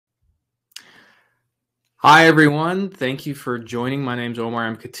Hi, everyone. Thank you for joining. My name is Omar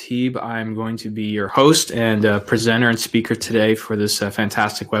M. Khatib. I'm going to be your host and presenter and speaker today for this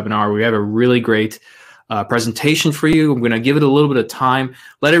fantastic webinar. We have a really great presentation for you. I'm going to give it a little bit of time,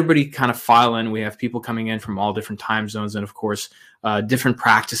 let everybody kind of file in. We have people coming in from all different time zones and, of course, different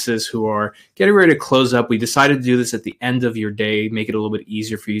practices who are getting ready to close up. We decided to do this at the end of your day, make it a little bit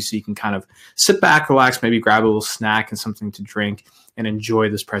easier for you so you can kind of sit back, relax, maybe grab a little snack and something to drink and enjoy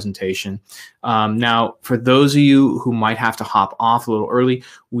this presentation. Now, for those of you who might have to hop off a little early,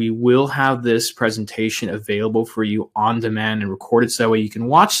 we will have this presentation available for you on demand and recorded so that way you can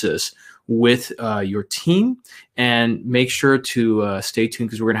watch this with your team, and make sure to stay tuned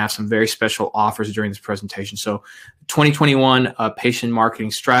because we're going to have some very special offers during this presentation. So 2021 Patient Marketing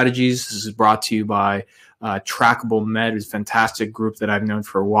Strategies. This is brought to you by Trackable Med, a fantastic group that I've known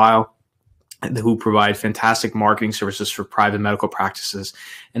for a while, who provide fantastic marketing services for private medical practices.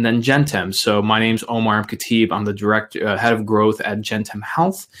 And then Gentem. So my name's Omar M. Khatib. I'm the director, head of growth at Gentem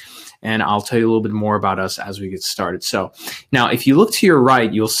Health. And I'll tell you a little bit more about us as we get started. So now, if you look to your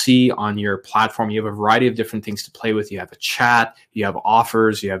right, you'll see on your platform, you have a variety of different things to play with. You have a chat, you have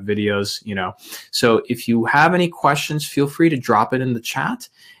offers, you have videos, So if you have any questions, feel free to drop it in the chat.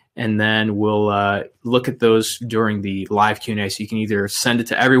 And then we'll look at those during the live Q&A. So you can either send it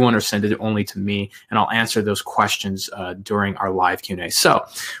to everyone or send it only to me, and I'll answer those questions during our live Q&A. So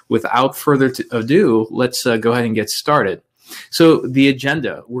without further ado, let's go ahead and get started. So the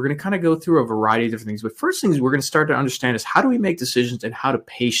agenda, we're going to kind of go through a variety of different things. But first things we're going to start to understand is how do we make decisions and how do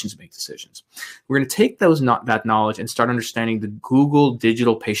patients make decisions? We're going to take that knowledge and start understanding the Google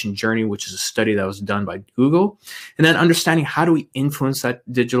Digital Patient Journey, which is a study that was done by Google, and then understanding how do we influence that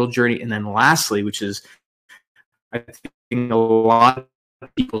digital journey. And then lastly, which is I think a lot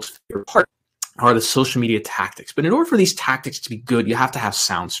of people's favorite part, are the social media tactics. But in order for these tactics to be good, you have to have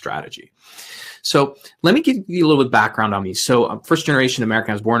sound strategy. So let me give you a little bit of background on me. So first generation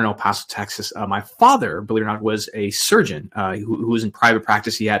American. I was born in El Paso, Texas. My father, believe it or not, was a surgeon who was in private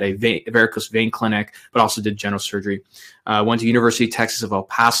practice. He had a varicose vein clinic, but also did general surgery. Went to University of Texas of El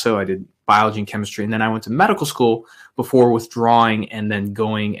Paso. I did biology and chemistry. And then I went to medical school before withdrawing and then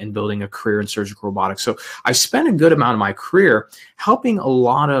going and building a career in surgical robotics. So I spent a good amount of my career helping a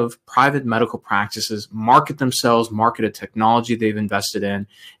lot of private medical practices market themselves, market a technology they've invested in.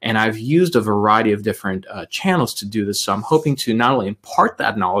 And I've used a variety of different channels to do this. So I'm hoping to not only impart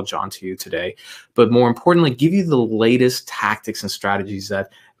that knowledge onto you today, but more importantly, give you the latest tactics and strategies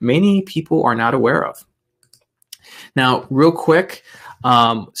that many people are not aware of. Now, real quick,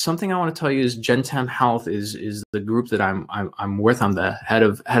 something I want to tell you is Gentem Health is the group that I'm with. I'm the head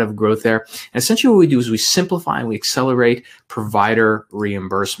of growth there. And essentially what we do is we simplify and we accelerate provider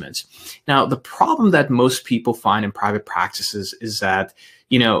reimbursements. Now, the problem that most people find in private practices is that,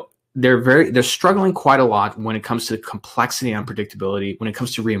 they're struggling quite a lot when it comes to complexity and unpredictability, when it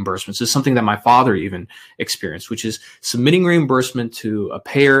comes to reimbursements. This is something that my father even experienced, which is submitting reimbursement to a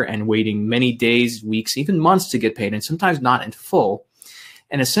payer and waiting many days, weeks, even months to get paid, and sometimes not in full.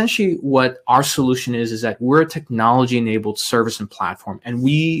 And essentially what our solution is that we're a technology-enabled service and platform, and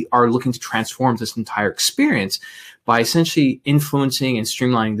we are looking to transform this entire experience by essentially influencing and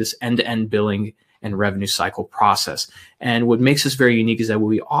streamlining this end-to-end billing and revenue cycle process. And what makes us very unique is that what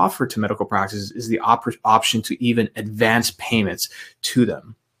we offer to medical practices is the option to even advance payments to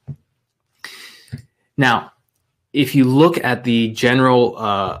them. Now, if you look at the general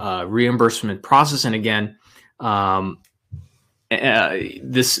reimbursement process, and again,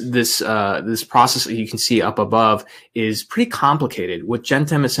 this process that you can see up above is pretty complicated. What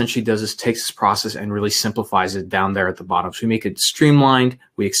Gentem essentially does is takes this process and really simplifies it down there at the bottom. So we make it streamlined,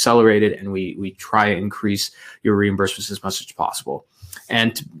 we accelerate it, and we try to increase your reimbursements as much as possible.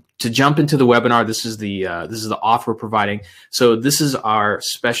 And to jump into the webinar, this is the offer we're providing. So this is our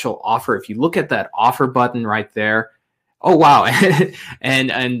special offer. If you look at that offer button right there, oh, wow.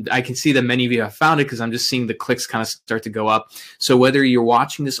 and I can see that many of you have found it because I'm just seeing the clicks kind of start to go up. So whether you're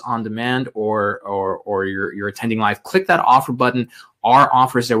watching this on demand or you're attending live, click that offer button. Our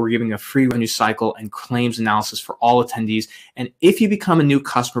offer is that we're giving a free revenue cycle and claims analysis for all attendees. And if you become a new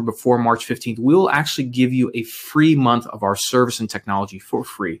customer before March 15th, we will actually give you a free month of our service and technology for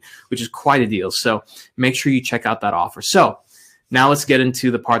free, which is quite a deal. So make sure you check out that offer. So now let's get into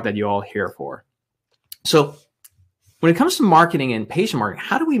the part that you're all here for. So when it comes to marketing and patient marketing,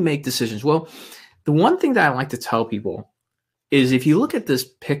 how do we make decisions? Well, the one thing that I like to tell people is if you look at this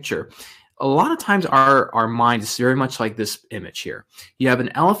picture, a lot of times our mind is very much like this image here. You have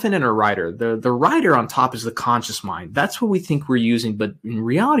an elephant and a rider. The rider on top is the conscious mind. That's what we think we're using, but in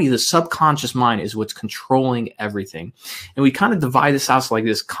reality, the subconscious mind is what's controlling everything. And we kind of divide this out like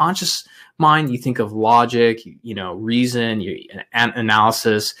this. Conscious mind, you think of logic, reason,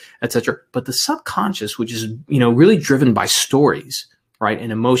 analysis, etc. But the subconscious, which is really driven by stories, right,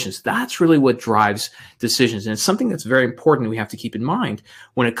 and emotions, that's really what drives decisions. And it's something that's very important we have to keep in mind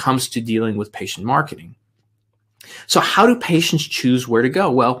when it comes to dealing with patient marketing. So how do patients choose where to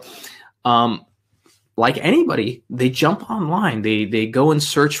go? Well, like anybody, they jump online. They go and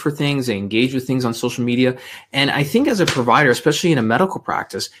search for things. They engage with things on social media. And I think as a provider, especially in a medical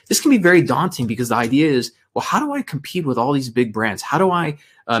practice, this can be very daunting because the idea is, well, how do I compete with all these big brands? How do I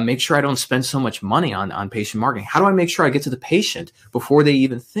make sure I don't spend so much money on patient marketing? How do I make sure I get to the patient before they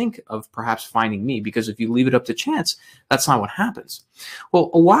even think of perhaps finding me? Because if you leave it up to chance, that's not what happens. Well,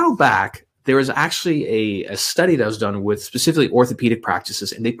 a while back, there was actually a study that was done with specifically orthopedic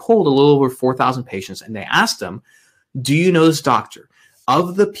practices, and they polled a little over 4,000 patients, and they asked them, do you know this doctor?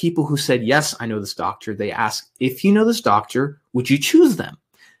 Of the people who said, yes, I know this doctor, they asked, if you know this doctor, would you choose them?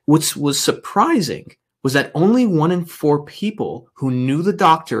 What was surprising was that only 1 in 4 people who knew the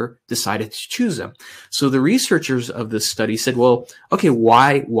doctor decided to choose them. So the researchers of this study said, well, okay,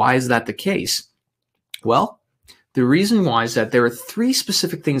 why is that the case? Well, the reason why is that there are 3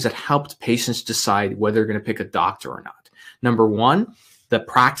 specific things that helped patients decide whether they're going to pick a doctor or not. Number 1, the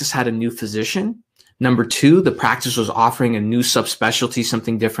practice had a new physician. Number 2, the practice was offering a new subspecialty,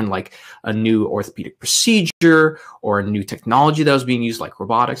 something different like a new orthopedic procedure or a new technology that was being used like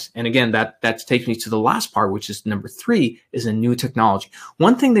robotics. And again, that takes me to the last part, which is number 3, is a new technology.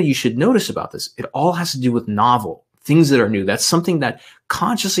 One thing that you should notice about this, it all has to do with novel, things that are new. That's something that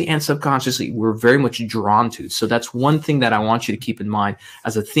consciously and subconsciously we're very much drawn to. So that's one thing that I want you to keep in mind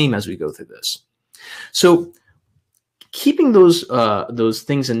as a theme as we go through this. So keeping those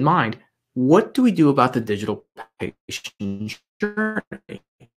things in mind, what do we do about the digital patient journey?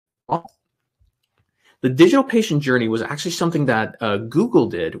 Well, the digital patient journey was actually something that Google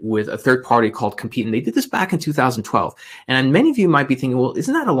did with a third party called Compete, and they did this back in 2012. And many of you might be thinking, well,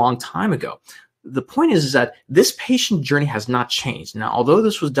 isn't that a long time ago? The point is that this patient journey has not changed. Now, although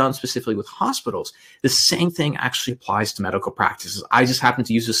this was done specifically with hospitals, the same thing actually applies to medical practices. I just happen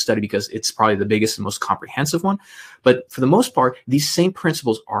to use this study because it's probably the biggest and most comprehensive one. But for the most part, these same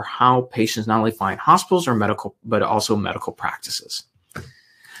principles are how patients not only find hospitals or medical, but also medical practices.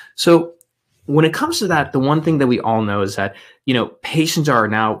 So when it comes to that, the one thing that we all know is that, patients are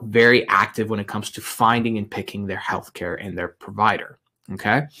now very active when it comes to finding and picking their healthcare and their provider.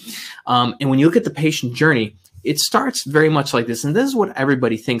 Okay. And when you look at the patient journey, it starts very much like this. And this is what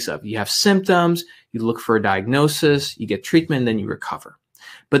everybody thinks of. You have symptoms, you look for a diagnosis, you get treatment, and then you recover.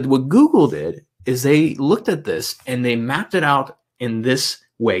 But what Google did is they looked at this and they mapped it out in this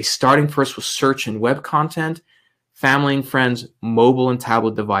way, starting first with search and web content, family and friends, mobile and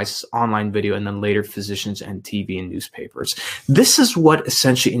tablet devices, online video, and then later physicians and TV and newspapers. This is what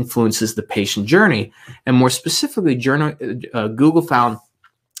essentially influences the patient journey. And more specifically, Google found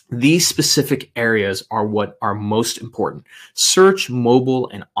these specific areas are what are most important: search, mobile,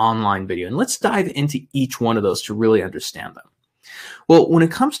 and online video. And let's dive into each one of those to really understand them. Well, when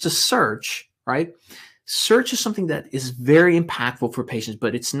it comes to search, right? Search is something that is very impactful for patients,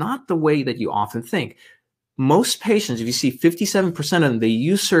 but it's not the way that you often think. Most patients, if you see 57% of them, they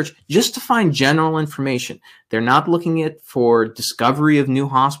use search just to find general information. They're not looking at for discovery of new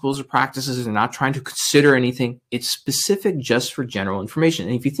hospitals or practices. They're not trying to consider anything. It's specific just for general information.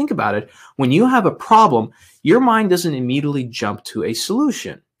 And if you think about it, when you have a problem, your mind doesn't immediately jump to a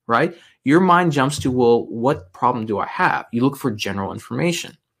solution, right? Your mind jumps to, well, what problem do I have? You look for general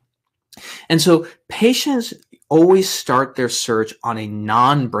information. And so patients always start their search on a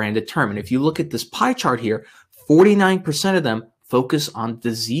non-branded term. And if you look at this pie chart here, 49% of them focus on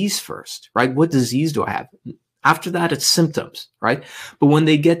disease first, right? What disease do I have? After that, it's symptoms, right? But when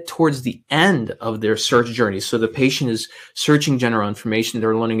they get towards the end of their search journey, so the patient is searching general information,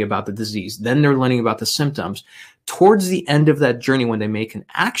 they're learning about the disease, then they're learning about the symptoms. Towards the end of that journey, when they make an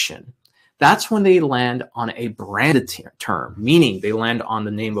action, that's when they land on a branded term, meaning they land on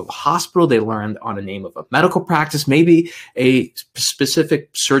the name of a hospital, they land on the name of a medical practice, maybe a specific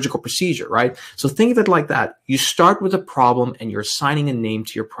surgical procedure, right? So think of it like that. You start with a problem and you're assigning a name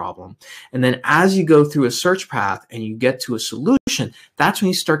to your problem. And then as you go through a search path and you get to a solution, that's when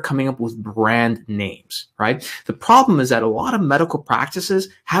you start coming up with brand names, right? The problem is that a lot of medical practices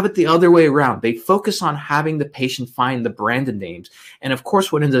have it the other way around. They focus on having the patient find the branded names. And of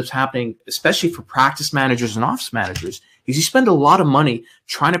course, what ends up happening, especially for practice managers and office managers, Because you spend a lot of money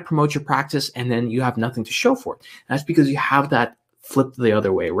trying to promote your practice and then you have nothing to show for it. And that's because you have that flipped the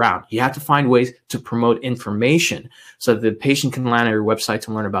other way around. You have to find ways to promote information so that the patient can land on your website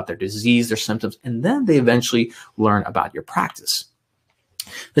to learn about their disease, their symptoms, and then they eventually learn about your practice.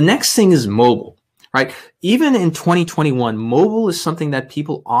 The next thing is mobile, right? Even in 2021, mobile is something that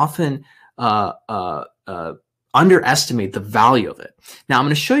people often underestimate the value of it. Now, I'm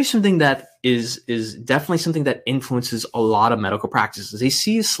going to show you something that is definitely something that influences a lot of medical practices. They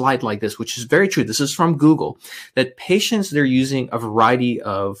see a slide like this, which is very true. This is from Google, that patients, they're using a variety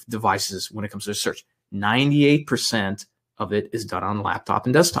of devices when it comes to search. 98% of it is done on laptop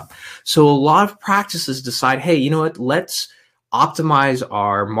and desktop. So a lot of practices decide, hey, you know what, let's optimize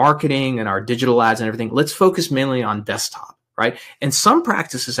our marketing and our digital ads and everything. Let's focus mainly on desktop. Right? And some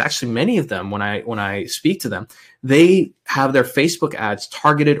practices, actually many of them, when I speak to them, they have their Facebook ads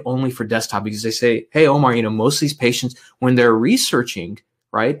targeted only for desktop because they say, hey, Omar, you know, most of these patients, when they're researching,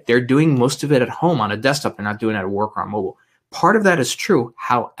 right, they're doing most of it at home on a desktop. They're not doing it at work or on mobile. Part of that is true.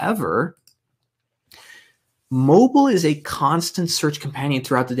 However, mobile is a constant search companion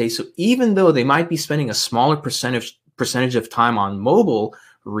throughout the day. So even though they might be spending a smaller percentage of time on mobile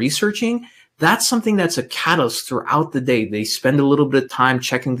researching, that's something that's a catalyst throughout the day. They spend a little bit of time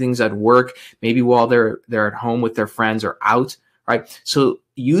checking things at work, maybe while they're at home with their friends or out, right? So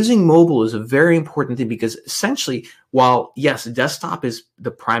using mobile is a very important thing because essentially, while yes, desktop is the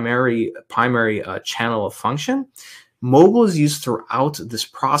primary channel of function, mobile is used throughout this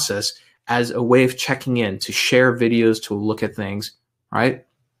process as a way of checking in, to share videos, to look at things, right?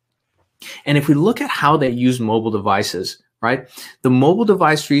 And if we look at how they use mobile devices, right? The mobile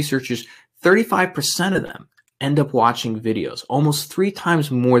device researchers, 35% of them end up watching videos, almost 3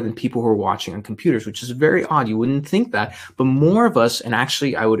 times more than people who are watching on computers, which is very odd. You wouldn't think that, but more of us, and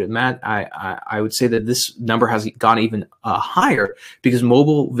actually I would imagine, I would say that this number has gone even higher because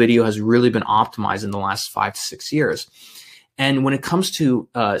mobile video has really been optimized in the last 5 to 6 years. And when it comes to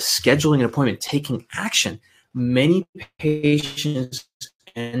scheduling an appointment, taking action, many patients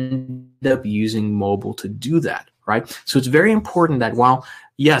end up using mobile to do that, right? So it's very important that while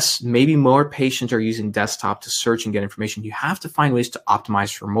yes, maybe more patients are using desktop to search and get information, you have to find ways to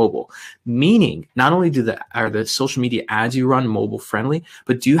optimize for mobile. Meaning, not only are the social media ads you run mobile friendly,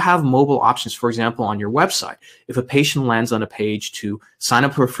 but do you have mobile options, for example, on your website? If a patient lands on a page to sign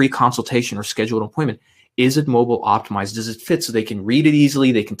up for a free consultation or schedule an appointment, is it mobile optimized? Does it fit so they can read it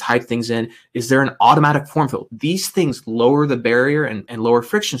easily? They can type things in. Is there an automatic form fill? These things lower the barrier and lower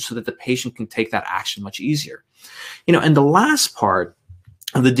friction so that the patient can take that action much easier. You know, and the last part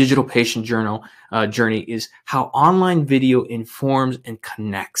of the digital patient journey is how online video informs and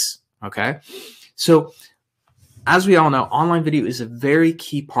connects. Okay, so as we all know, online video is a very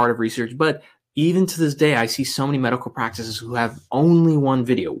key part of research, but even to this day, I see so many medical practices who have only one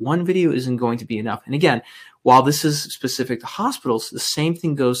video. One video isn't going to be enough. And again, while this is specific to hospitals, the same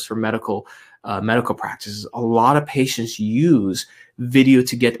thing goes for medical practices. A lot of patients use video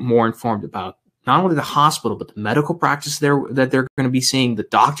to get more informed about not only the hospital, but the medical practice that they're going to be seeing, the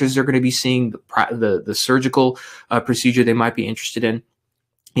doctors they're going to be seeing, the surgical procedure they might be interested in.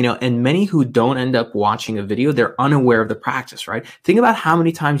 You know, and many who don't end up watching a video, they're unaware of the practice, right? Think about how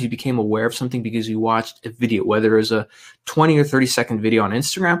many times you became aware of something because you watched a video, whether it was a 20 or 30-second video on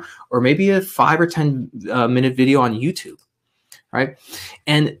Instagram, or maybe a 5 or 10 minute video on YouTube, right?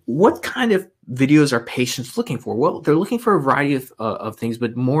 And what kind of videos are patients looking for? Well, they're looking for a variety of things,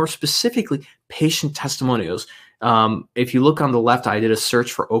 but more specifically, patient testimonials. If you look on the left, I did a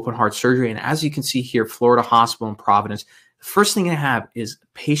search for open heart surgery, and as you can see here, Florida Hospital in Providence, the first thing I have is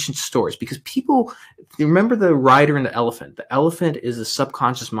patient stories, because people, you remember the rider and the elephant. The elephant is the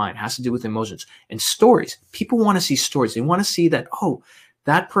subconscious mind, has to do with emotions and stories. People want to see stories. They want to see that, oh,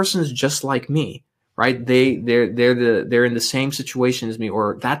 that person is just like me, right? They're in the same situation as me,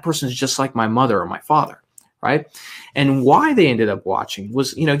 or that person is just like my mother or my father, right? And why they ended up watching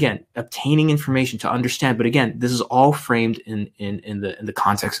was, you know, again, obtaining information to understand. But again, this is all framed in the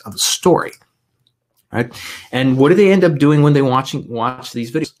context of a story. Right. And what do they end up doing when they watch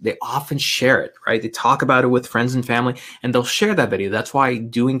these videos? They often share it, right? They talk about it with friends and family, and they'll share that video. That's why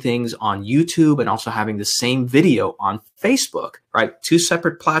doing things on YouTube and also having the same video on Facebook, right? 2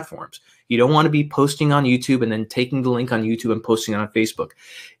 separate platforms. You don't want to be posting on YouTube and then taking the link on YouTube and posting it on Facebook.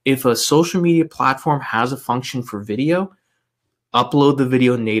 If a social media platform has a function for video, upload the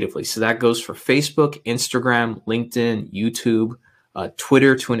video natively. So that goes for Facebook, Instagram, LinkedIn, YouTube,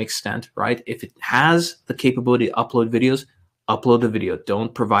 Twitter to an extent, right? If it has the capability to upload videos, upload the video.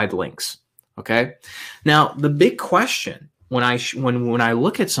 Don't provide links, okay? Now, the big question when I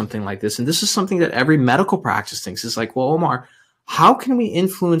look at something like this, and this is something that every medical practice thinks, is like, well, Omar, how can we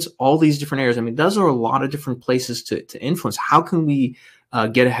influence all these different areas? I mean, those are a lot of different places to influence. How can we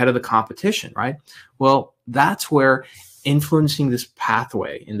get ahead of the competition, right? Well, that's where influencing this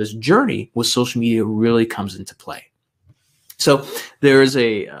pathway in this journey with social media really comes into play. So there is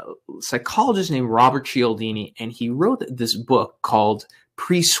a psychologist named Robert Cialdini, and he wrote this book called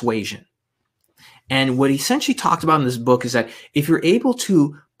Persuasion. And what he essentially talked about in this book is that if you're able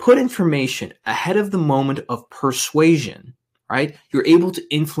to put information ahead of the moment of persuasion, right, you're able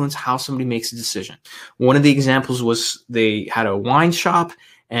to influence how somebody makes a decision. One of the examples was they had a wine shop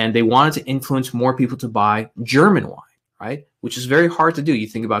and they wanted to influence more people to buy German wine, right, which is very hard to do. You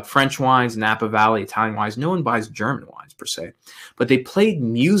think about French wines, Napa Valley, Italian wines. No one buys German wines per se, but they played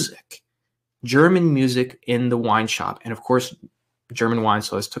music, German music in the wine shop. And of course, German wine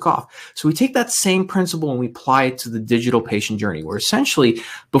sales took off. So we take that same principle and we apply it to the digital patient journey, where essentially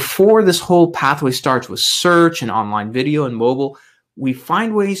before this whole pathway starts with search and online video and mobile, we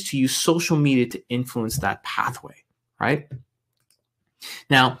find ways to use social media to influence that pathway, right?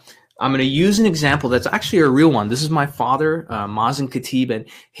 Now, I'm going to use an example that's actually a real one. This is my father, Mazen Khatib, and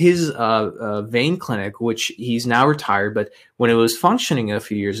his vein clinic, which he's now retired, but when it was functioning a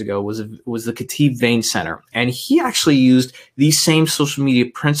few years ago was the Khatib Vein Center. And he actually used these same social media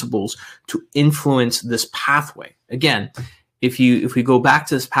principles to influence this pathway. Again, if we go back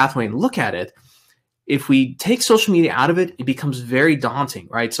to this pathway and look at it, if we take social media out of it, it becomes very daunting,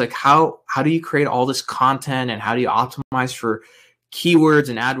 right? It's like, how do you create all this content and how do you optimize for keywords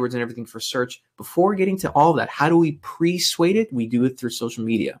and AdWords and everything for search? Before getting to all of that, how do we persuade it? We do it through social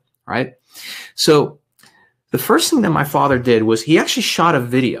media, right? So the first thing that my father did was he actually shot a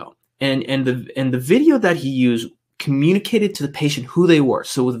video, and the video that he used communicated to the patient who they were.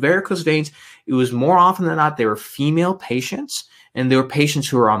 So with varicose veins, it was more often than not, they were female patients, and they were patients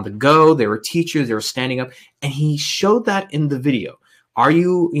who were on the go, they were teachers, they were standing up, and he showed that in the video. Are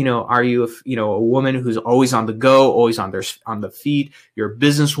you a woman who's always on the go, always on the feet? You're a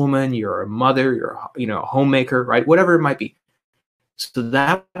businesswoman, you're a mother, you're a homemaker, right? Whatever it might be. So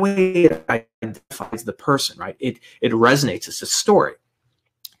that way it identifies the person, right? It resonates. It's a story.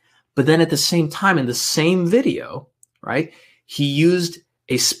 But then at the same time, in the same video, right, he used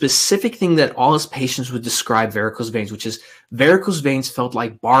a specific thing that all his patients would describe varicose veins, which is varicose veins felt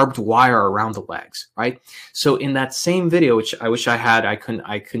like barbed wire around the legs, right? So in that same video, which I wish I had, I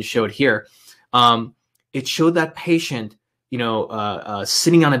couldn't show it here. It showed that patient,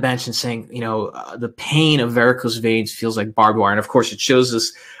 sitting on a bench and saying, the pain of varicose veins feels like barbed wire. And of course, it shows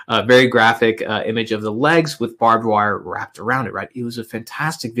this very graphic image of the legs with barbed wire wrapped around it, right? It was a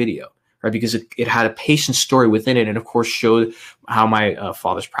fantastic video, right? Because it had a patient story within it, and of course showed how my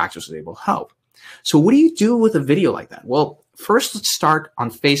father's practice was able to help. So what do you do with a video like that? Well, first let's start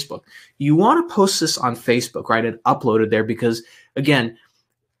on Facebook. You want to post this on Facebook, right, and upload it there, because again,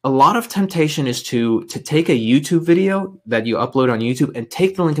 a lot of temptation is to take a YouTube video that you upload on YouTube and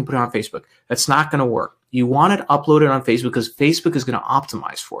take the link and put it on Facebook. That's not going to work. You want it uploaded on Facebook because Facebook is going to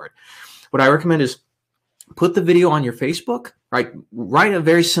optimize for it. What I recommend is put the video on your Facebook, right? Write a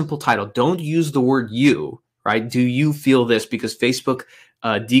very simple title. Don't use the word you, right? Do you feel this? Because Facebook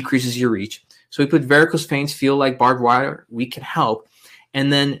decreases your reach. So we put varicose veins feel like barbed wire. We can help.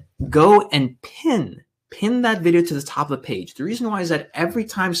 And then go and pin that video to the top of the page. The reason why is that every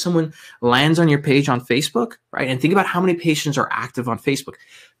time someone lands on your page on Facebook, right? And think about how many patients are active on Facebook.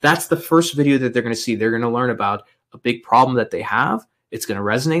 That's the first video that they're going to see. They're going to learn about a big problem that they have. It's going to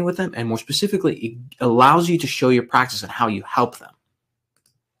resonate with them. And more specifically, it allows you to show your practice and how you help them.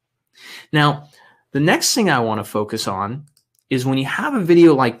 Now, the next thing I want to focus on is when you have a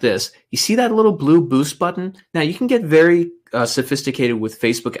video like this, you see that little blue boost button? Now, you can get very sophisticated with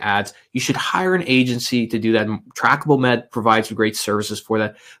Facebook ads. You should hire an agency to do that. Trackable Med provides great services for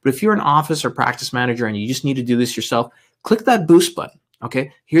that. But if you're an office or practice manager and you just need to do this yourself, click that boost button,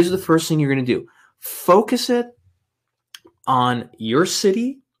 okay? Here's the first thing you're going to do. Focus it on your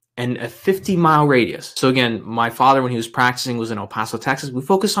city and a 50-mile radius. So again, my father, when he was practicing, was in El Paso, Texas. We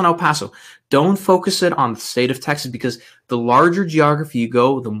focus on El Paso. Don't focus it on the state of Texas, because the larger geography you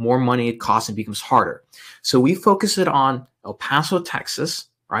go, the more money it costs and becomes harder. So we focus it on El Paso, Texas,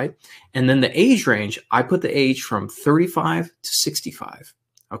 right? And then the age range, I put the age from 35 to 65,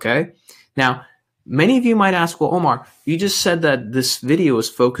 okay? Now, many of you might ask, well, Omar, you just said that this video is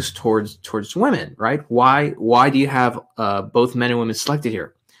focused towards women, right? Why do you have both men and women selected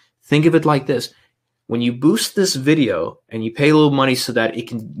here? Think of it like this. When you boost this video and you pay a little money so that it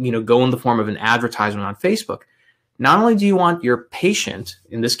can, go in the form of an advertisement on Facebook, not only do you want your patient,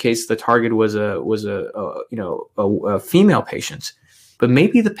 in this case, the target was a female patient, but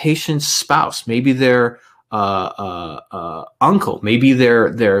maybe the patient's spouse, maybe their uncle, maybe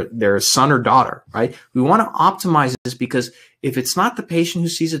their son or daughter, right? We want to optimize this because if it's not the patient who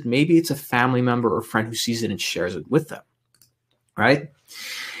sees it, maybe it's a family member or friend who sees it and shares it with them, right?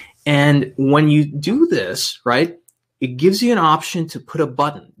 And when you do this, right, it gives you an option to put a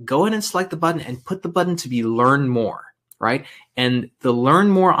button. Go in and select the button and put the button to be learn more, right? And the learn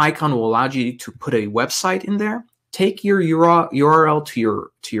more icon will allow you to put a website in there. Take your URL to your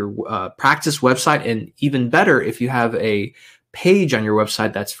practice website, and even better, if you have a page on your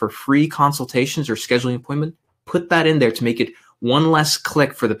website that's for free consultations or scheduling appointment, put that in there to make it one less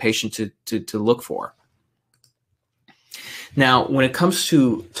click for the patient to look for. Now, when it comes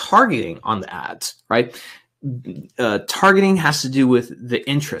to targeting on the ads, right? Targeting has to do with the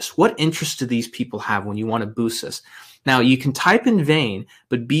interest. What interest do these people have when you want to boost this? Now, you can type in vein,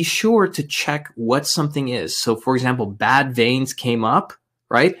 but be sure to check what something is. So, for example, bad veins came up,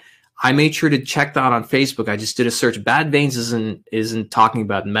 right? I made sure to check that on Facebook. I just did a search. Bad veins isn't talking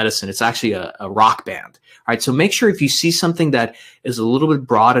about medicine. It's actually a rock band, right? So make sure if you see something that is a little bit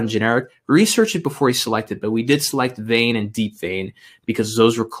broad and generic, research it before you select it. But we did select vein and deep vein because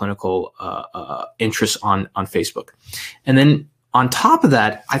those were clinical interests on Facebook. And then on top of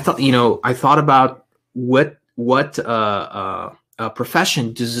that, I thought about what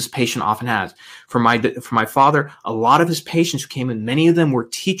profession does this patient often has. For my father, a lot of his patients who came in, many of them were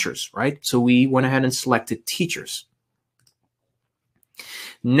teachers, right? So we went ahead and selected teachers.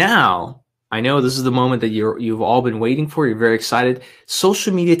 Now, I know this is the moment that you've all been waiting for. You're very excited.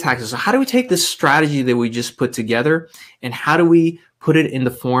 Social media tactics. So how do we take this strategy that we just put together and how do we put it in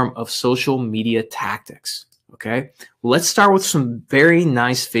the form of social media tactics? Okay, let's start with some very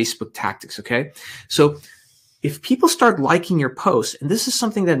nice Facebook tactics. Okay, so if people start liking your post, and this is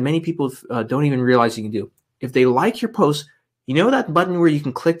something that many people don't even realize you can do. If they like your post, you know that button where you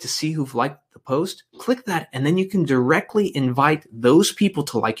can click to see who've liked the post? Click that, and then you can directly invite those people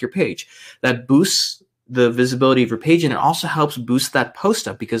to like your page. That boosts the visibility of your page, and it also helps boost that post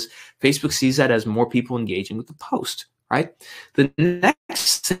up because Facebook sees that as more people engaging with the post, right? The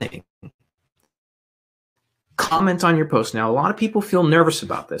next thing, comment on your post. Now, a lot of people feel nervous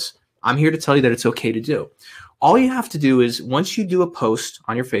about this. I'm here to tell you that it's okay to do. All you have to do is once you do a post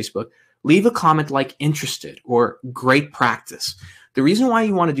on your Facebook, leave a comment like interested or great practice. The reason why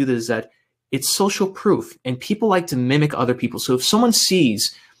you want to do this is that it's social proof and people like to mimic other people. So if someone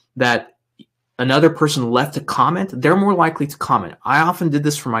sees that another person left a comment, they're more likely to comment. I often did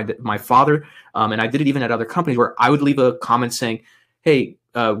this for my father, and I did it even at other companies where I would leave a comment saying, hey,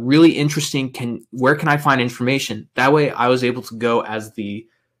 really interesting, where can I find information? That way I was able to go as the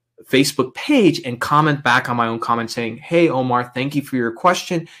Facebook page and comment back on my own comment saying, hey, Omar, thank you for your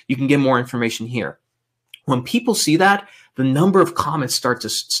question. You can get more information here. When people see that, the number of comments start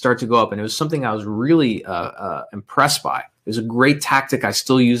to go up. And it was something I was really impressed by. It was a great tactic. I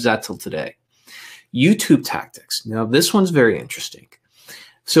still use that till today. YouTube tactics. Now, this one's very interesting.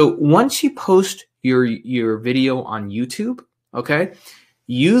 So once you post your video on YouTube, okay,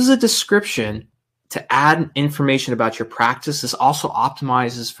 use a description to add information about your practice. This also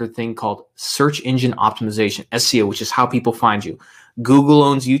optimizes for a thing called search engine optimization, SEO, which is how people find you. Google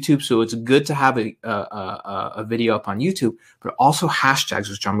owns YouTube, so it's good to have a video up on YouTube, but also hashtags,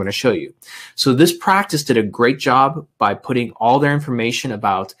 which I'm going to show you. So this practice did a great job by putting all their information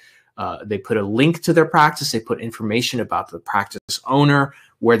about, they put a link to their practice, they put information about the practice owner,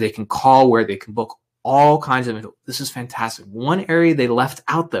 where they can call, where they can book, all kinds of info. This is fantastic. One area they left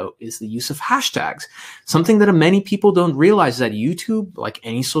out, though, is the use of hashtags. Something that many people don't realize, that YouTube, like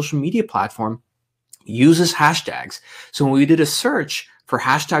any social media platform, uses hashtags. So when we did a search for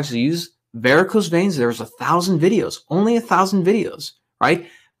hashtags to use varicose veins, there was 1,000 videos, only 1,000 videos, right?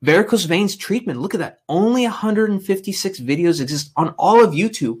 Varicose veins treatment, look at that. Only 156 videos exist on all of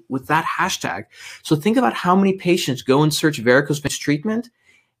YouTube with that hashtag. So think about how many patients go and search varicose veins treatment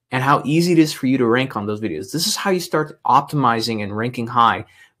and how easy it is for you to rank on those videos. This is how you start optimizing and ranking high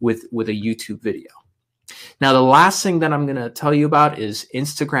with a YouTube video. Now, the last thing that I'm going to tell you about is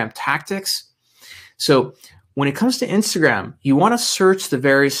Instagram tactics. So when it comes to Instagram, you want to search the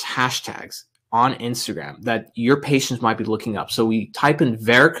various hashtags on Instagram that your patients might be looking up. So we type in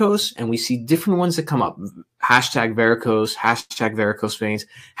varicose and we see different ones that come up. Hashtag varicose veins,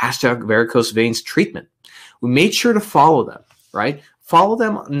 hashtag varicose veins treatment. We made sure to follow them, right? Follow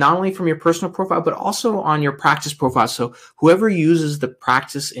them not only from your personal profile, but also on your practice profile. So whoever uses the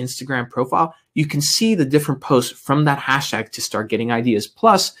practice Instagram profile, you can see the different posts from that hashtag to start getting ideas.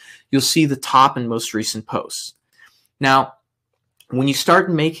 Plus, you'll see the top and most recent posts. Now, when you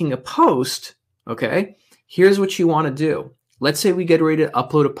start making a post, okay, here's what you want to do. Let's say we get ready to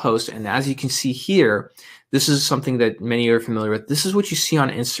upload a post, and as you can see here, this is something that many are familiar with. This is what you see on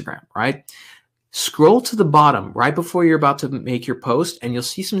Instagram, right? Scroll to the bottom right before you're about to make your post, and you'll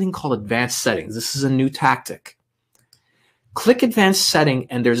see something called advanced settings. This is a new tactic. Click advanced setting,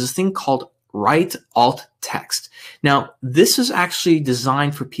 and there's this thing called write alt text. Now, this is actually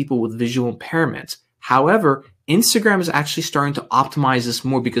designed for people with visual impairments. However, Instagram is actually starting to optimize this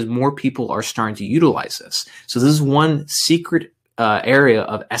more because more people are starting to utilize this. So this is one secret area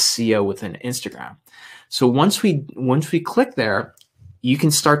of SEO within Instagram. So once we click there, you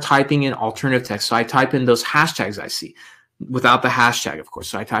can start typing in alternative text. So I type in those hashtags I see without the hashtag, of course.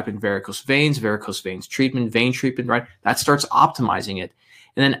 So I type in varicose veins treatment, vein treatment, right? That starts optimizing it.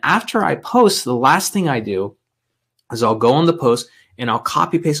 And then after I post, the last thing I do is I'll go on the post and I'll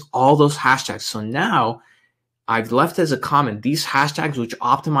copy paste all those hashtags. So now I've left as a comment these hashtags, which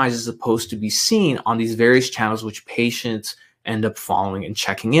optimizes the post to be seen on these various channels, which patients end up following and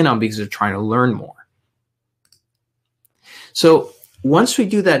checking in on because they're trying to learn more. So once we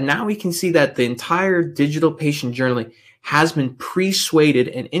do that, now we can see that the entire digital patient journaling has been persuaded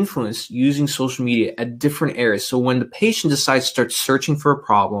and influenced using social media at different areas. So when the patient decides to start searching for a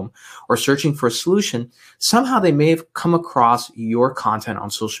problem or searching for a solution, somehow they may have come across your content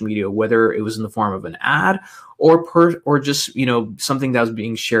on social media, whether it was in the form of an ad or just, you know, something that was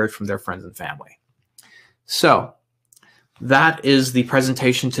being shared from their friends and family. So that is the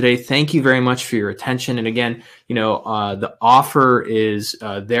presentation today. Thank you very much for your attention. And again, you know, the offer is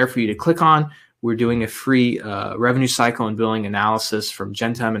there for you to click on. We're doing a free revenue cycle and billing analysis from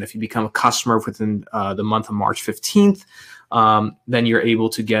Gentem. And if you become a customer within the month of March 15th, then you're able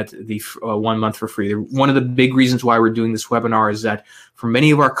to get the 1 month for free. One of the big reasons why we're doing this webinar is that for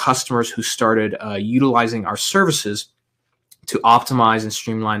many of our customers who started utilizing our services to optimize and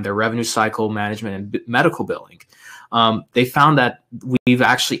streamline their revenue cycle management and medical billing, they found that we've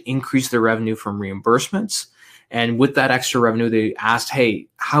actually increased their revenue from reimbursements. And with that extra revenue, they asked, hey,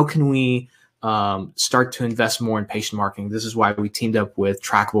 how can we start to invest more in patient marketing? This is why we teamed up with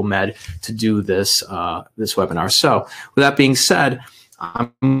Trackable Med to do this this webinar. So with that being said,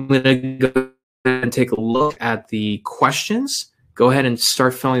 I'm going to go ahead and take a look at the questions. Go ahead and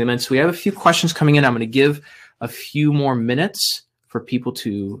start filling them in. So we have a few questions coming in. I'm going to give a few more minutes for people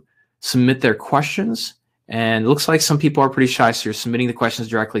to submit their questions. And it looks like some people are pretty shy, so you're submitting the questions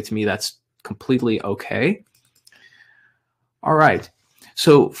directly to me. That's completely okay. All right.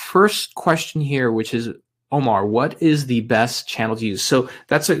 So first question here, which is, Omar, what is the best channel to use? So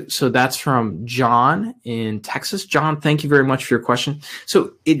that's from John in Texas. John, thank you very much for your question.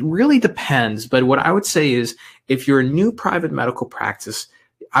 So it really depends, but what I would say is if you're a new private medical practice,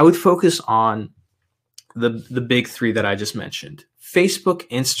 I would focus on the big three that I just mentioned: Facebook,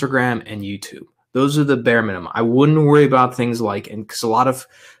 Instagram, and YouTube. Those are the bare minimum. I wouldn't worry about things like, and because a lot of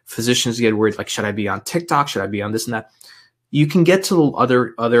physicians get worried, like, should I be on TikTok? Should I be on this and that? You can get to the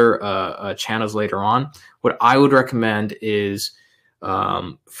other channels later on. What I would recommend is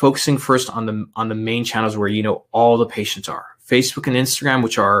focusing first on the main channels where you know all the patients are. Facebook and Instagram,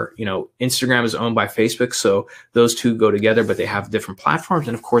 which are, you know, Instagram is owned by Facebook, so those two go together, but they have different platforms,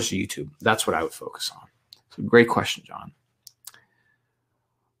 and of course YouTube. That's what I would focus on. So great question, John.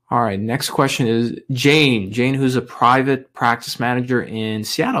 All right, next question is Jane. Jane, who's a private practice manager in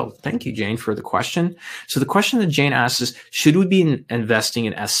Seattle. Thank you, Jane, for the question. So the question that Jane asks is, should we be investing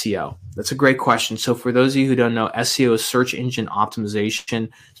in SEO? That's a great question. So for those of you who don't know, SEO is search engine optimization,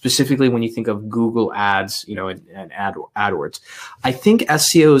 specifically when you think of Google ads, you know, and AdWords. I think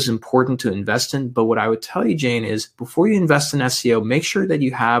SEO is important to invest in, but what I would tell you, Jane, is before you invest in SEO, make sure that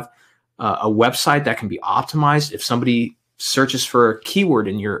you have a website that can be optimized. If somebody searches for a keyword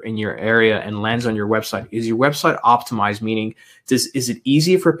in your area and lands on your website, is your website optimized? Meaning, is it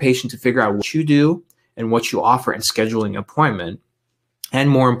easy for a patient to figure out what you do and what you offer and scheduling an appointment? And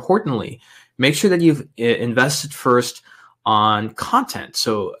more importantly, make sure that you've invested first on content.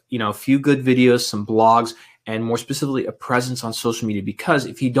 So, you know, a few good videos, some blogs, and more specifically, a presence on social media. Because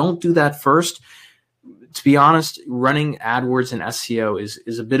if you don't do that first, to be honest, running AdWords and SEO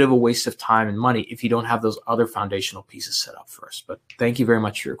is a bit of a waste of time and money if you don't have those other foundational pieces set up first. But thank you very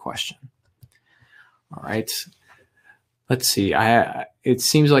much for your question. All right. Let's see. It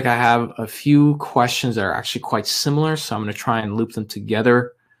seems like I have a few questions that are actually quite similar, so I'm going to try and loop them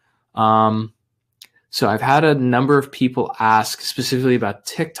together. So I've had a number of people ask specifically about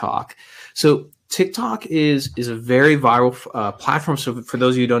TikTok. So TikTok is a very viral platform. So for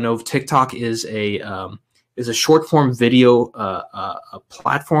those of you who don't know, TikTok is is a short form video a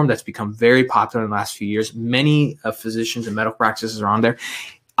platform that's become very popular in the last few years. Many physicians and medical practices are on there.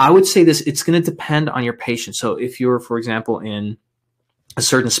 I would say this, it's going to depend on your patient. So if you're, for example, in a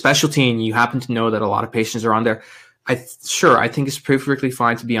certain specialty and you happen to know that a lot of patients are on there, I think it's perfectly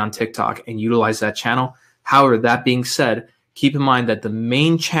fine to be on TikTok and utilize that channel. However, that being said, keep in mind that the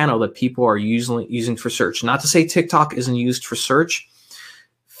main channel that people are using for search, not to say TikTok isn't used for search,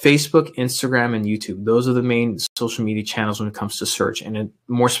 Facebook, Instagram, and YouTube. Those are the main social media channels when it comes to search. And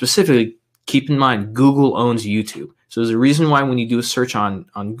more specifically, keep in mind, Google owns YouTube. So there's a reason why when you do a search on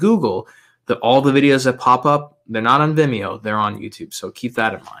Google, all the videos that pop up, they're not on Vimeo, they're on YouTube. So keep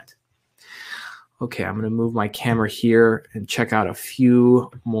that in mind. Okay, I'm going to move my camera here and check out a few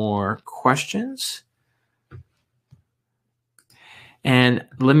more questions. And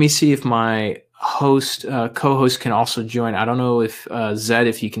let me see if my co-host can also join. I don't know if Zed,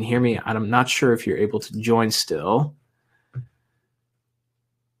 if you can hear me. I'm not sure if you're able to join still.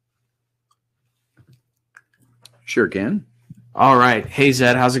 Sure can. All right. Hey,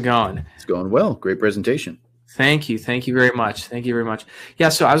 Zed, how's it going? It's going well. Great presentation. Thank you. Thank you very much. Thank you very much. Yeah.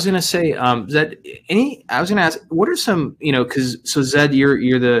 So I was going to say, Zed, I was going to ask, what are some, so Zed,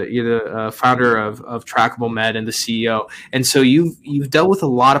 you're the founder of Trackable Med and the CEO. And so you've dealt with a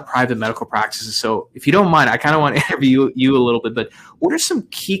lot of private medical practices. So if you don't mind, I kind of want to interview you a little bit, but what are some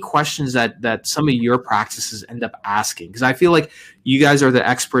key questions that some of your practices end up asking? Because I feel like you guys are the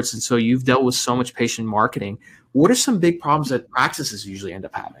experts. And so you've dealt with so much patient marketing. What are some big problems that practices usually end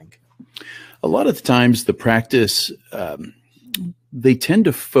up having? A lot of the times the practice, they tend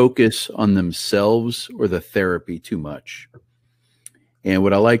to focus on themselves or the therapy too much. And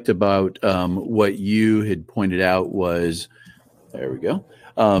what I liked about what you had pointed out was, there we go.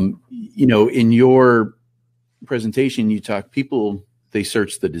 In your presentation, you talk people, they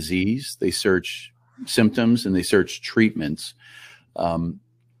search the disease, they search symptoms, and they search treatments.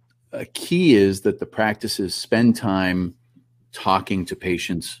 A key is that the practices spend time talking to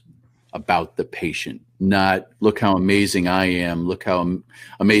patients about the patient, not look how amazing I am, look how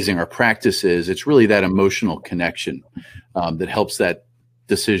amazing our practice is. It's really that emotional connection that helps that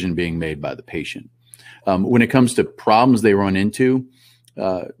decision being made by the patient. When it comes to problems they run into,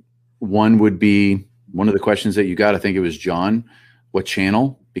 one would be one of the questions that you got, I think it was John, what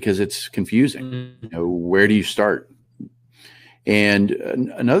channel? Because it's confusing. Where do you start? And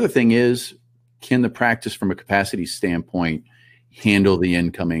another thing is, can the practice from a capacity standpoint handle the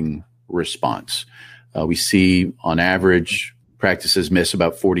incoming response? We see on average practices miss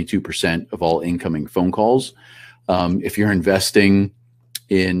about 42% of all incoming phone calls. If you're investing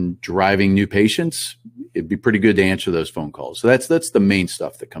in driving new patients, it'd be pretty good to answer those phone calls. So that's the main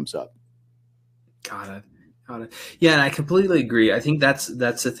stuff that comes up. Got it. Yeah, and I completely agree. I think that's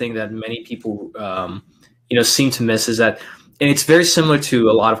the thing that many people seem to miss is that. And it's very similar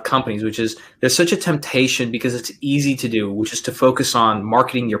to a lot of companies, which is there's such a temptation because it's easy to do, which is to focus on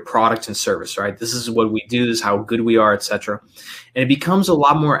marketing your product and service, right? This is what we do, this is how good we are, et cetera. And it becomes a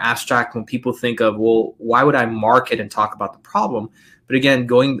lot more abstract when people think of, well, why would I market and talk about the problem? But again,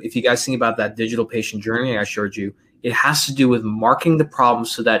 if you guys think about that digital patient journey I showed you, it has to do with marketing the problem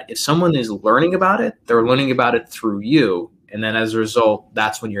so that if someone is learning about it, they're learning about it through you. And then as a result,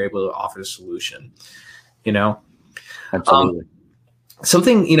 that's when you're able to offer the solution, Absolutely.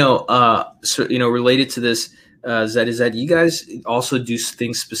 Something related to this, Zed, is that you guys also do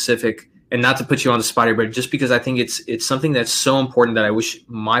things specific, and not to put you on the spot here, but just because I think it's something that's so important that I wish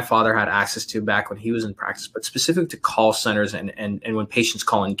my father had access to back when he was in practice, but specific to call centers and when patients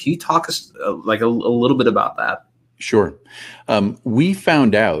call in. Can you talk us a little bit about that? Sure. We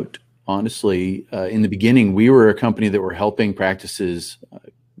found out, honestly, in the beginning, we were a company that were helping practices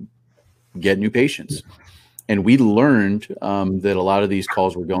get new patients. And we learned that a lot of these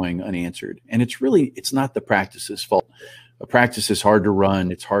calls were going unanswered. And it's not the practice's fault. A practice is hard to run.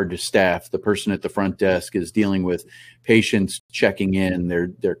 It's hard to staff. The person at the front desk is dealing with patients checking in.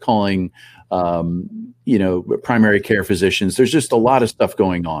 They're calling, primary care physicians. There's just a lot of stuff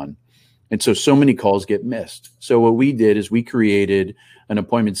going on. And so many calls get missed. So what we did is we created an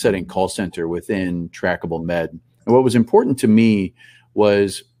appointment setting call center within Trackable Med. And what was important to me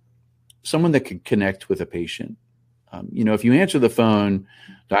was someone that could connect with a patient. If you answer the phone,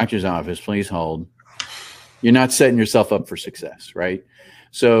 doctor's office, please hold, you're not setting yourself up for success, right?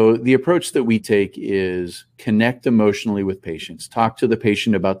 So the approach that we take is connect emotionally with patients, talk to the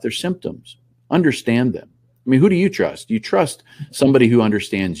patient about their symptoms, understand them. I mean, who do you trust? You trust somebody who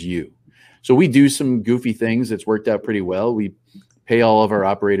understands you. So we do some goofy things that's worked out pretty well. We pay all of our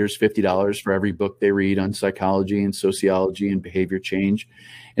operators $50 for every book they read on psychology and sociology and behavior change.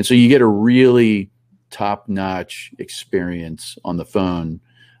 And so you get a really top-notch experience on the phone,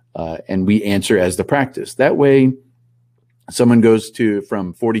 and we answer as the practice. That way, someone goes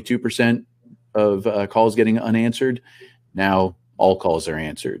from 42% of calls getting unanswered, now all calls are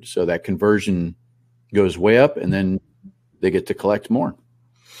answered. So that conversion goes way up, and then they get to collect more.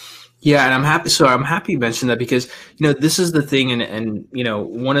 Yeah, and I'm happy. So I'm happy you mentioned that because, this is the thing. And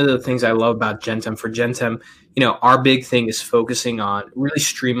one of the things I love about Gentem, for Gentem, our big thing is focusing on really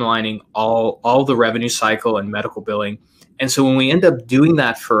streamlining all the revenue cycle and medical billing. And so when we end up doing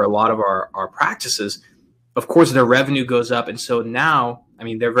that for a lot of our practices, of course, their revenue goes up. And so now,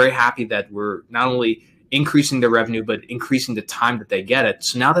 they're very happy that we're not only increasing their revenue, but increasing the time that they get it.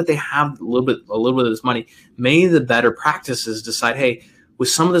 So now that they have a little bit of this money, many of the better practices decide, hey, with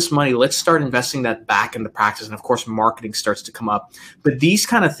some of this money, let's start investing that back in the practice. And of course, marketing starts to come up. But these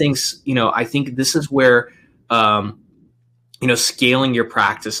kind of things, I think this is where, scaling your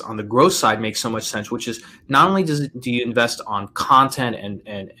practice on the growth side makes so much sense, which is not only do you invest on content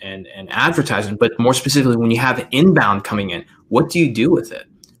and advertising, but more specifically, when you have inbound coming in, what do you do with it,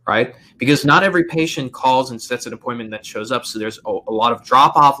 right? Because not every patient calls and sets an appointment that shows up. So there's a lot of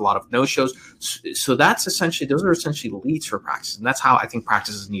drop off, a lot of no shows. So those are essentially leads for practice. And that's how I think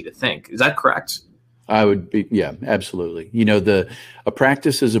practices need to think. Is that correct? I would be, yeah, absolutely. A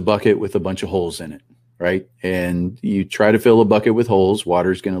practice is a bucket with a bunch of holes in it, right? And you try to fill a bucket with holes,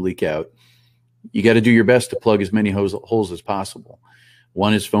 water's going to leak out. You got to do your best to plug as many holes as possible.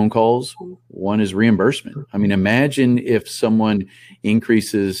 One is phone calls, one is reimbursement. Imagine if someone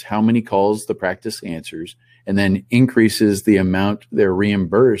increases how many calls the practice answers and then increases the amount they're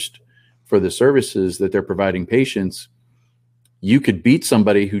reimbursed for the services that they're providing patients. You could beat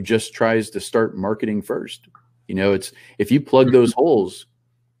somebody who just tries to start marketing first. If you plug those holes,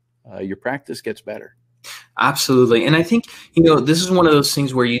 your practice gets better. Absolutely. And I think, this is one of those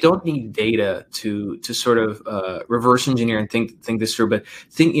things where you don't need data to sort of reverse engineer and think this through. But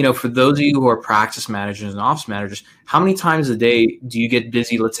think, for those of you who are practice managers and office managers, how many times a day do you get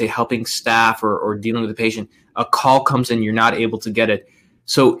busy, let's say, helping staff or dealing with a patient? A call comes in, you're not able to get it.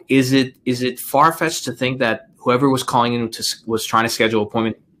 So is it far-fetched to think that whoever was calling in was trying to schedule an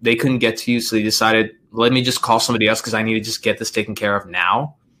appointment, they couldn't get to you, so they decided, let me just call somebody else because I need to just get this taken care of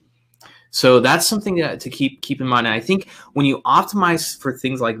now? So that's something to keep in mind. And I think when you optimize for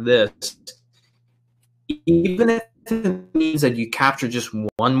things like this, even if it means that you capture just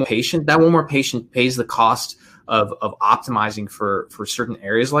one more patient, that one more patient pays the cost of optimizing for certain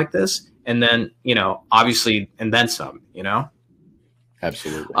areas like this. And then, obviously, and then some,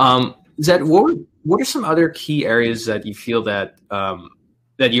 Absolutely. Zed, what are some other key areas that you feel that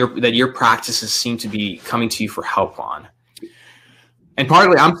your practices seem to be coming to you for help on? And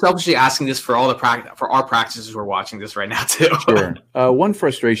partly, I'm selfishly asking this for our practices who are watching this right now too. Sure. One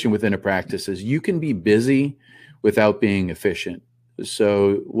frustration within a practice is you can be busy without being efficient.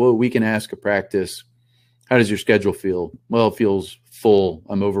 So, we can ask a practice, how does your schedule feel? Well, it feels full.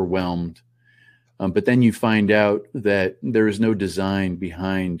 I'm overwhelmed. But then you find out that there is no design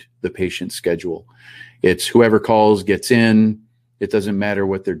behind the patient's schedule. It's whoever calls gets in. It doesn't matter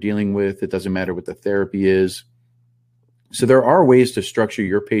what they're dealing with. It doesn't matter what the therapy is. So there are ways to structure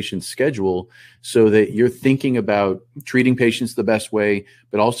your patient's schedule so that you're thinking about treating patients the best way,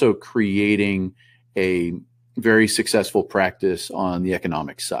 but also creating a very successful practice on the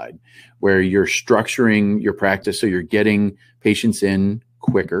economic side, where you're structuring your practice so you're getting patients in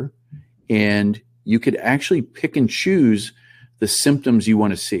quicker, and you could actually pick and choose the symptoms you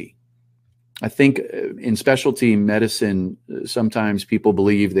want to see. I think in specialty medicine, sometimes people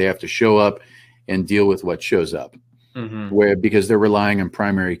believe they have to show up and deal with what shows up. Because they're relying on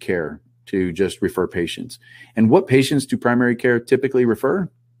primary care to just refer patients. And what patients do primary care typically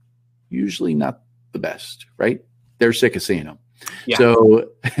refer? Usually not the best, right? They're sick of seeing them. Yeah.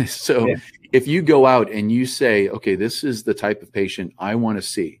 So yeah. If you go out and you say, okay, this is the type of patient I want to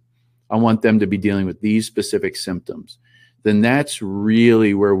see, I want them to be dealing with these specific symptoms, then that's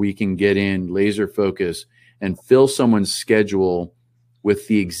really where we can get in, laser focus, and fill someone's schedule with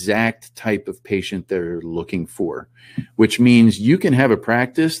the exact type of patient they're looking for, which means you can have a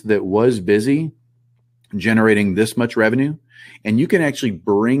practice that was busy generating this much revenue, and you can actually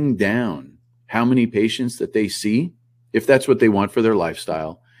bring down how many patients that they see, if that's what they want for their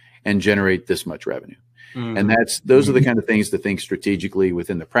lifestyle, and generate this much revenue. And those are the kind of things to think strategically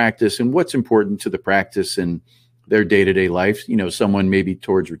within the practice and what's important to the practice and their day-to-day life. Someone maybe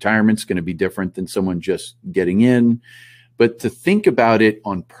towards retirement is going to be different than someone just getting in. But to think about it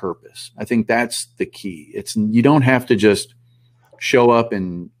on purpose, I think that's the key. You don't have to just show up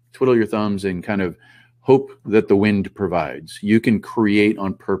and twiddle your thumbs and kind of hope that the wind provides. You can create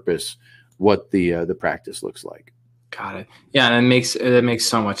on purpose what the practice looks like. Got it. Yeah, and it makes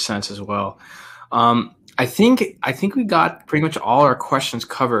so much sense as well. I think we got pretty much all our questions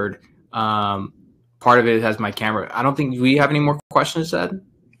covered. Part of it has my camera. I don't think we have any more questions, Ed.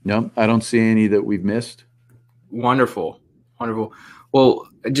 No, I don't see any that we've missed. Wonderful. Wonderful. Well,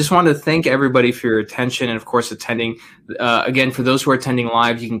 I just wanted to thank everybody for your attention and, of course, attending. Again, for those who are attending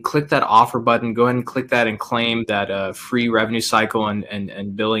live, you can click that offer button. Go ahead and click that and claim that free revenue cycle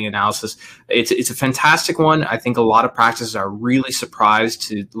and billing analysis. It's a fantastic one. I think a lot of practices are really surprised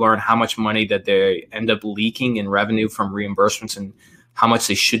to learn how much money that they end up leaking in revenue from reimbursements and how much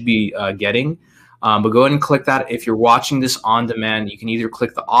they should be getting. But go ahead and click that. If you're watching this on demand, you can either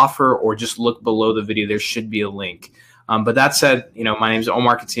click the offer or just look below the video. There should be a link. But that said, my name is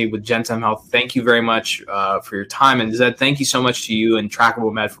Omar Khatib with Gentem Health. Thank you very much for your time. And Zed, thank you so much to you and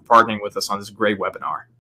Trackable Med for partnering with us on this great webinar.